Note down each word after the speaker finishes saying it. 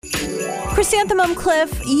Chrysanthemum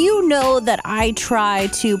Cliff, you know that I try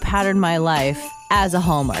to pattern my life as a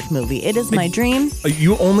Hallmark movie. It is my dream.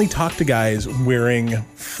 You only talk to guys wearing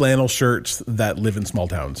flannel shirts that live in small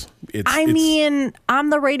towns. I'm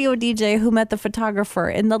the radio DJ who met the photographer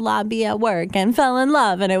in the lobby at work and fell in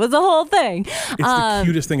love, and it was a whole thing. It's the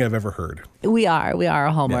cutest thing I've ever heard. We are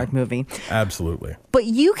a Hallmark movie. Absolutely. But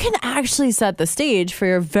you can actually set the stage for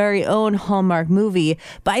your very own Hallmark movie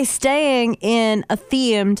by staying in a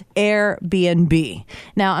themed Airbnb.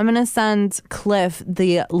 Now, I'm going to send Cliff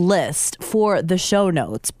the list for the show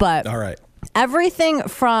notes, but all right. Everything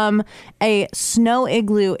from a snow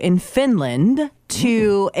igloo in Finland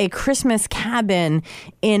to a Christmas cabin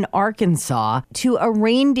in Arkansas to a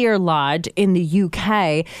reindeer lodge in the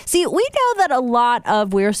UK. See, we know that a lot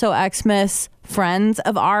of We're So Xmas friends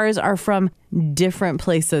of ours are from different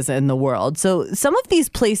places in the world. So some of these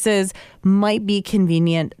places might be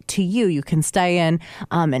convenient to you. You can stay in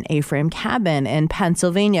an A-frame cabin in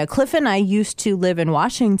Pennsylvania. Cliff and I used to live in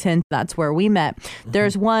Washington. That's where we met.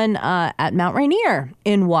 There's one at Mount Rainier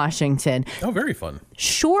in Washington. Oh, very fun.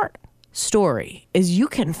 Short story is you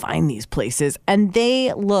can find these places and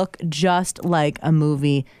they look just like a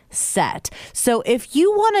movie set. So if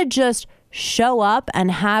you want to just show up and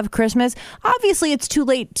have Christmas, obviously it's too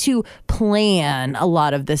late to plan a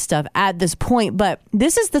lot of this stuff at this point, but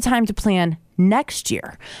this is the time to plan next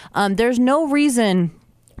year. There's no reason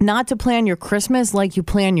not to plan your Christmas like you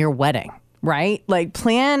plan your wedding, right? Like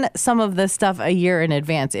plan some of this stuff a year in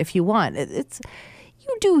advance if you want. It's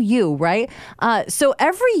you do you, right? So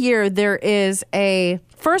every year there is a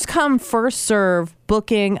first come, first serve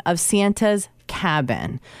booking of Santa's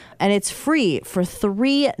cabin, and it's free for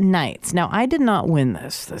 3 nights. Now, I did not win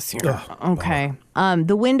this year. Okay.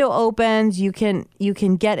 The window opens. You can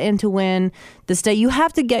get in to win the stay. You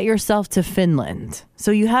have to get yourself to Finland.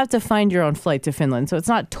 So you have to find your own flight to Finland. So it's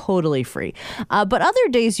not totally free. But other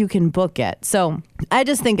days you can book it. So I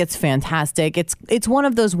just think it's fantastic. It's one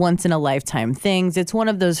of those once in a lifetime things. It's one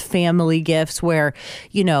of those family gifts where,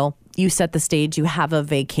 you set the stage, you have a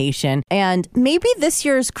vacation, and maybe this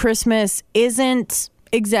year's Christmas isn't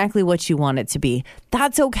exactly what you want it to be.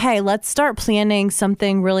 That's okay. Let's start planning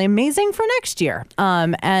something really amazing for next year.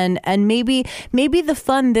 And maybe the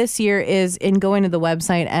fun this year is in going to the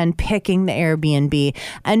website and picking the Airbnb,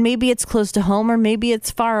 and maybe it's close to home or maybe it's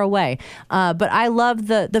far away. But I love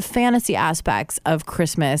the fantasy aspects of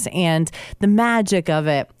Christmas and the magic of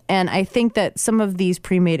it. And I think that some of these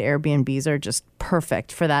pre-made Airbnbs are just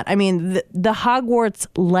perfect for that. I mean, the Hogwarts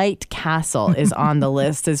Light Castle is on the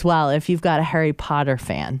list as well, if you've got a Harry Potter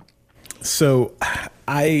fan. So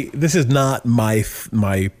this is not my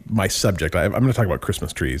subject. I'm going to talk about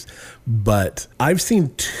Christmas trees, but I've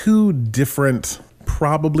seen 2 different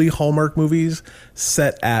probably Hallmark movies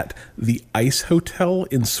set at the Ice Hotel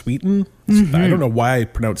in Sweden. Mm-hmm. I don't know why I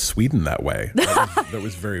pronounced Sweden that way. That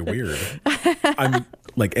was very weird. I'm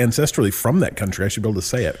like ancestrally from that country. I should be able to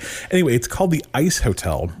say it. Anyway, it's called the Ice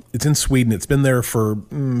Hotel. It's in Sweden. It's been there for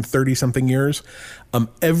 30 something years.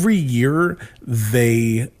 Every year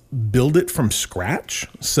they build it from scratch.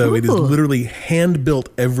 So It is literally hand built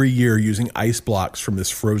every year using ice blocks from this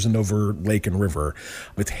frozen over lake and river.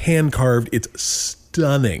 It's hand carved. It's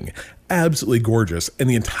stunning, absolutely gorgeous. And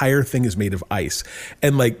the entire thing is made of ice.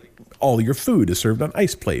 And like all your food is served on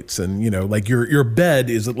ice plates. And, like your bed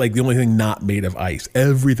is like the only thing not made of ice.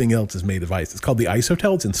 Everything else is made of ice. It's called the Ice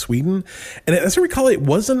Hotel. It's in Sweden. And as I recall, it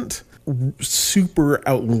wasn't super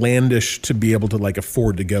outlandish to be able to like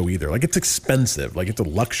afford to go either. Like it's expensive, like it's a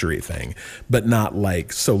luxury thing, but not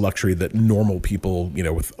like so luxury that normal people,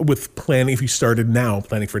 with planning, if you started now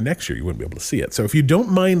planning for next year, you wouldn't be able to see it. So if you don't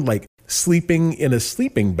mind like sleeping in a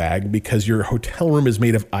sleeping bag because your hotel room is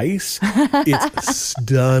made of ice, it's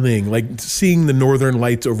stunning. Like seeing the northern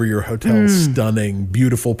lights over your hotel, stunning.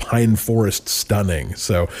 Beautiful pine forest, stunning.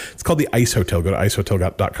 So it's called the Ice Hotel. Go to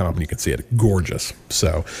icehotel.com and you can see it. Gorgeous.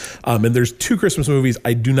 So, and there's 2 Christmas movies.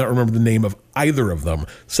 I do not remember the name of either of them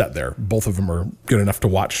set there. Both of them are good enough to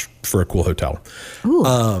watch for a cool hotel. Ooh.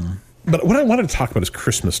 But what I wanted to talk about is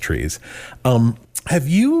Christmas trees. Have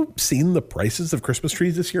you seen the prices of Christmas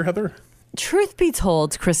trees this year, Heather? Truth be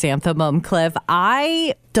told, Chrysanthemum Cliff,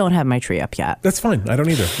 I don't have my tree up yet. That's fine. I don't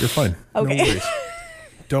either. You're fine. Okay. No worries.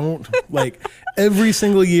 Don't every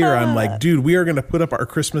single year I'm like, dude, we are going to put up our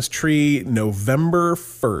Christmas tree November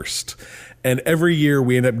 1st. And every year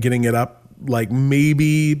we end up getting it up like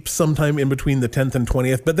maybe sometime in between the 10th and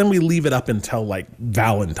 20th, but then we leave it up until like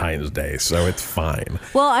Valentine's Day, so it's fine.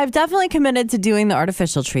 Well, I've definitely committed to doing the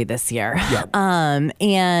artificial tree this year. Yeah.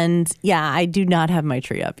 And yeah, I do not have my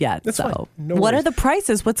tree up yet. That's so fine. No what worries. are the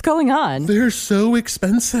prices? What's going on? They're so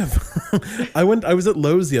expensive. I was at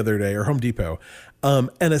Lowe's the other day, or Home Depot, and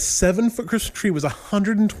a 7-foot Christmas tree was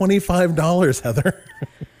 $125, Heather.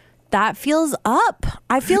 That feels up.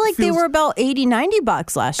 I feel like they Feels- were about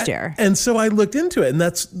 $80-$90 last year. And so I looked into it, and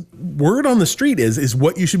that's word on the street is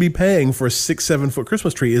what you should be paying for a 6-7 foot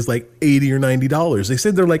Christmas tree is like $80 or $90. They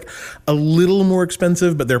said they're like a little more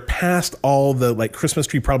expensive, but they're past all the like Christmas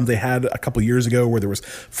tree problems they had a couple years ago where there was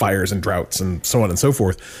fires and droughts and so on and so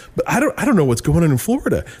forth. But I don't know what's going on in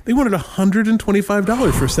Florida. They wanted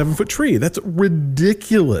 $125 for a 7-foot tree. That's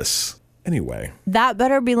ridiculous. Anyway, That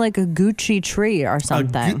better be like a Gucci tree or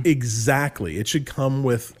something. Exactly. It should come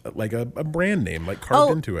with like a brand name like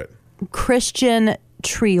carved into it. Christian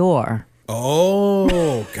Trior.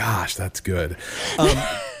 Oh, gosh, that's good.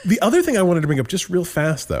 The other thing I wanted to bring up just real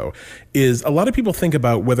fast, though, is a lot of people think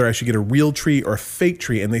about whether I should get a real tree or a fake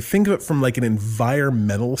tree, and they think of it from like an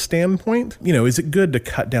environmental standpoint. You know, is it good to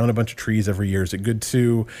cut down a bunch of trees every year? Is it good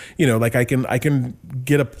to, you know, like I can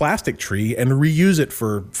get a plastic tree and reuse it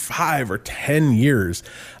for 5 or 10 years?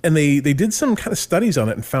 And they did some kind of studies on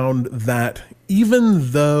it and found that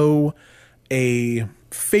even though a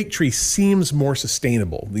fake tree seems more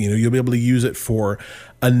sustainable, you know, you'll be able to use it for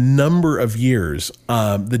a number of years.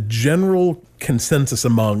 The general consensus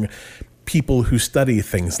among people who study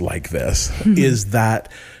things like this is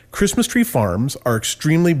that Christmas tree farms are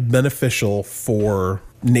extremely beneficial for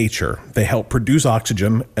nature. They help produce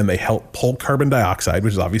oxygen and they help pull carbon dioxide,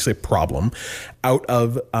 which is obviously a problem, out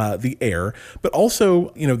of the air. But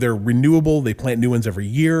also, you know, they're renewable. They plant new ones every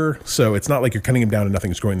year. So it's not like you're cutting them down and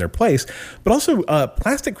nothing's growing in their place. But also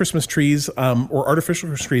plastic Christmas trees or artificial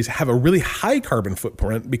Christmas trees have a really high carbon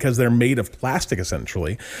footprint because they're made of plastic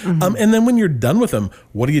essentially. And then when you're done with them,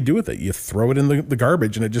 what do you do with it? You throw it in the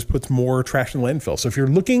garbage and it just puts more trash in the landfill. So if you're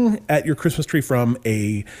looking at your Christmas tree from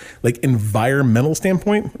a like environmental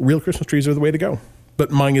standpoint, real Christmas trees are the way to go.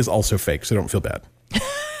 But mine is also fake, so don't feel bad.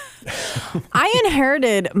 I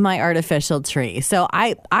inherited my artificial tree, so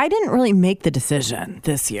I didn't really make the decision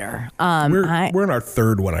this year. We're in our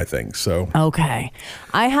third one, I think. So Okay.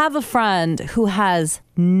 I have a friend who has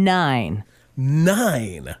 9.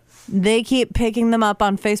 9. They keep picking them up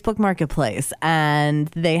on Facebook Marketplace, and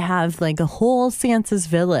they have like a whole Santa's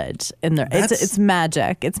village in there. It's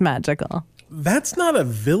magic. It's magical. That's not a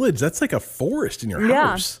village. That's like a forest in your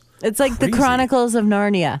house. It's like Crazy. the Chronicles of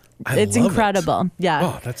Narnia. It's love incredible. it. Yeah.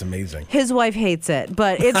 Oh, that's amazing. His wife hates it,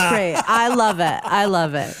 but it's great. I love it. I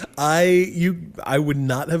love it. I would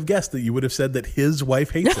not have guessed that you would have said that his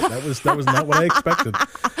wife hates it. That was not what I expected.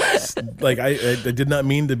 Like I did not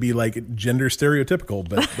mean to be like gender stereotypical,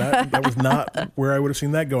 but that was not where I would have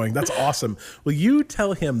seen that going. That's awesome. Well, you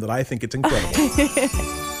tell him that I think it's incredible.